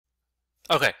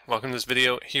Okay, welcome to this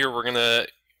video. Here we're going to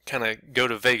kind of go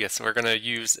to Vegas. We're going to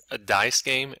use a dice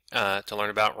game to learn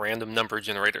about random number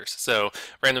generators. So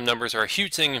random numbers are a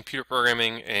huge thing in computer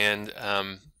programming, and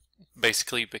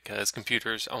basically because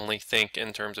computers only think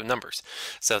in terms of numbers.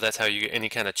 So that's how you get any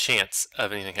kind of chance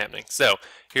of anything happening. So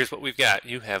here's what we've got.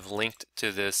 You have linked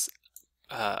to this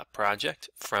project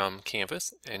from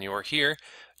Canvas, and you're here.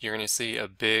 You're going to see a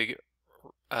big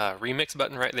remix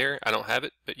button right there. I don't have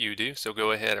it, but you do. So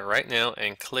go ahead right now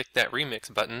and click that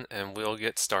remix button and we'll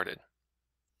get started.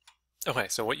 Okay,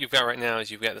 so what you've got right now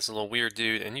is you've got this little weird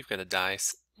dude and you've got a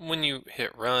dice. When you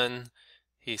hit run,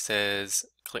 he says,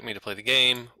 click me to play the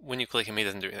game. When you click him, he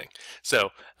doesn't do anything. So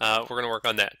we're going to work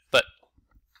on that. But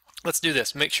let's do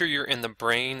this. Make sure you're in the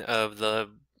brain of the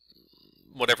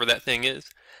whatever that thing is.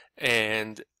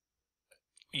 And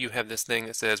you have this thing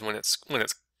that says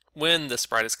when the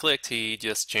sprite is clicked, he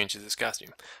just changes his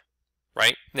costume.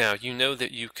 Right? Now, you know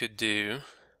that you could do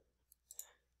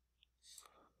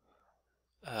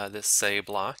this say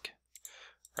block,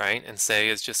 right? And say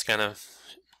is just kind of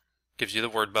gives you the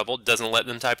word bubble. Doesn't let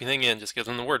them type anything in, just gives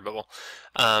them the word bubble.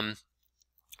 And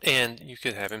you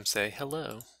could have him say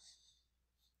hello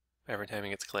every time he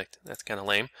gets clicked. That's kind of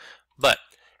lame. But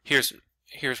here's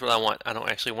what I want. I don't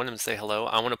actually want him to say hello.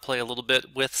 I want to play a little bit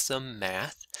with some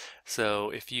math. So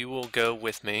if you will go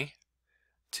with me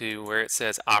to where it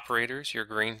says operators, your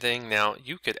green thing. Now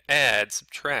you could add,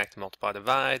 subtract, multiply,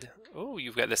 divide. Oh,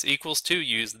 you've got this equals to.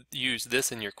 Use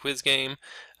this in your quiz game.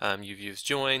 You've used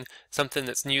join. Something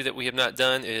that's new that we have not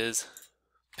done is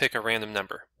pick a random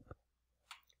number.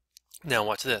 Now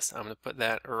watch this. I'm going to put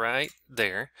that right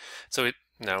there. So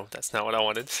no, that's not what I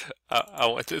wanted. I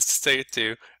want this to say it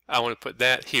too. I want to put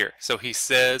that here. So he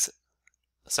says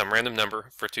some random number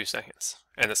for 2 seconds.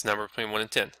 And it's a number between 1 and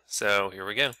 10. So here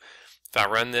we go. If I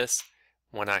run this,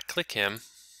 when I click him,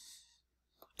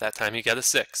 that time he got a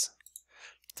 6.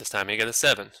 This time he got a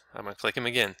 7. I'm going to click him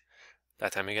again.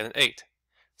 That time he got an 8.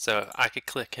 So I could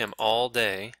click him all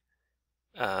day,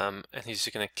 and he's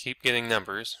just going to keep getting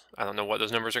numbers. I don't know what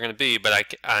those numbers are going to be,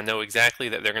 but I know exactly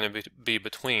that they're going to be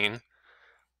between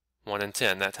 1 and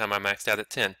 10. That time I maxed out at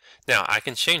 10. Now I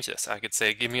can change this. I could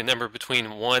say give me a number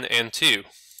between 1 and 2,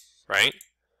 right?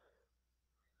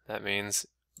 That means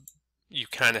you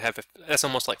kind of have that's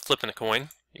almost like flipping a coin.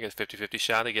 You get a 50-50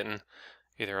 shot of getting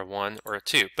either a 1 or a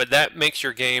 2. But that makes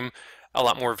your game a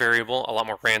lot more variable, a lot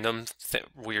more random.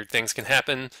 Weird things can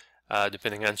happen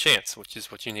depending on chance, which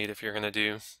is what you need if you're going to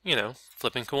do,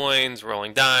 flipping coins,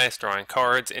 rolling dice, drawing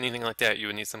cards, anything like that. You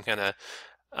would need some kind of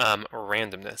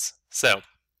randomness. So,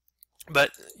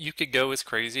 but you could go as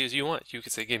crazy as you want. You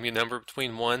could say, give me a number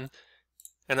between 1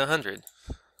 and 100.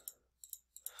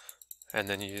 And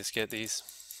then you just get these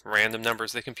random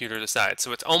numbers the computer decides.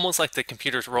 So it's almost like the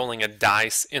computer's rolling a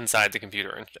dice inside the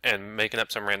computer and making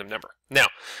up some random number. Now,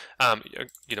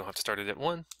 you don't have to start it at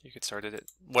 1. You could start it at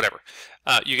whatever.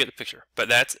 You get the picture.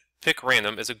 But Pick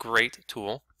Random is a great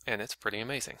tool, and it's pretty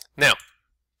amazing. Now,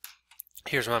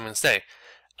 here's what I'm going to say.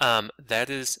 That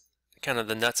is kind of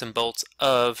the nuts and bolts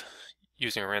of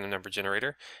using a random number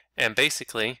generator. And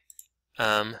basically,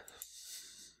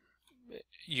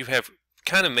 you have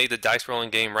kind of made the dice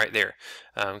rolling game right there,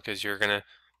 because you're going to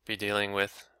be dealing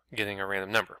with getting a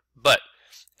random number. But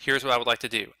here's what I would like to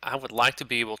do. I would like to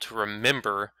be able to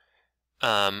remember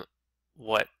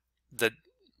what the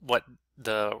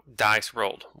dice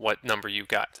rolled, what number you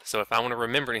got. So if I want to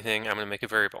remember anything, I'm going to make a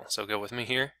variable. So go with me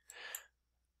here.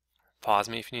 Pause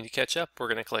me if you need to catch up. We're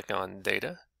going to click on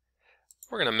data.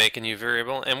 We're going to make a new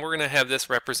variable, and we're going to have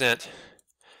this represent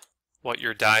what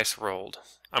your dice rolled.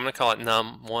 I'm going to call it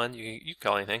num1. You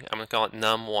call anything. I'm going to call it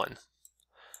num1.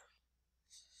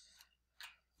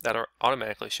 That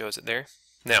automatically shows it there.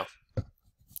 Now,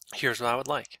 here's what I would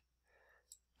like.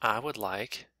 I would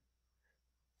like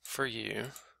for you,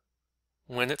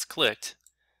 when it's clicked,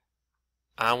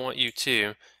 I want you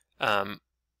to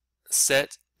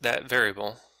set that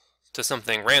variable to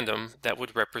something random that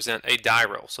would represent a die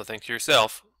roll. So think to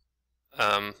yourself,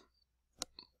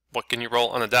 what can you roll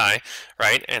on a die,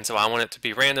 right? And so I want it to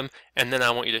be random, and then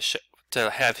I want you to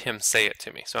have him say it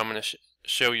to me. So I'm going to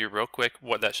show you real quick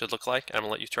what that should look like. I'm going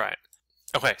to let you try it.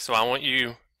 Okay, so I want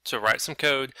you to write some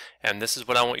code, and this is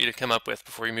what I want you to come up with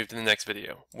before you move to the next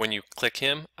video. When you click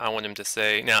him, I want him to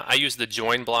say, now I use the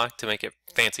join block to make it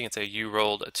fancy and say you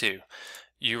rolled a 2.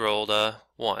 You rolled a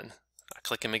 1. I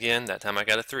click him again, that time I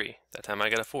got a 3. That time I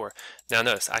got a 4. Now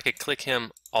notice, I could click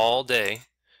him all day.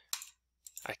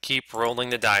 I keep rolling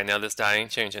the die. Now this die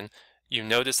ain't changing. You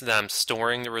notice that I'm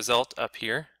storing the result up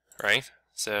here, right?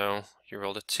 So you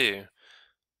rolled a 2.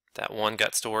 That 1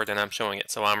 got stored and I'm showing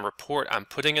it. So I'm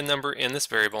putting a number in this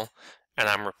variable, and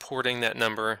I'm reporting that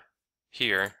number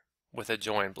here with a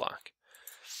join block.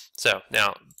 So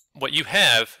now what you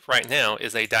have right now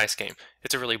is a dice game.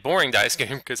 It's a really boring dice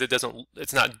game because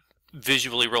it's not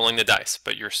visually rolling the dice,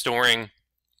 but you're storing.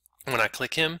 When I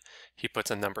click him, he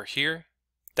puts a number here.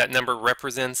 That number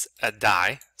represents a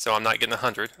die, so I'm not getting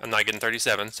 100, I'm not getting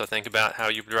 37, so think about how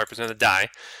you would represent a die.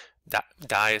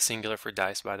 Die is singular for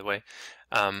dice, by the way.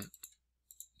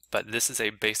 But this is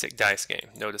a basic dice game.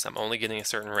 Notice I'm only getting a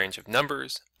certain range of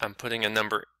numbers. I'm putting a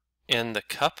number in the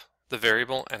cup, the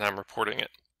variable, and I'm reporting it.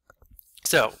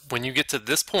 So when you get to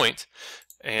this point,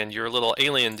 and your little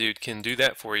alien dude can do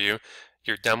that for you,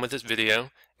 you're done with this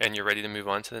video, and you're ready to move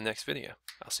on to the next video.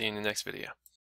 I'll see you in the next video.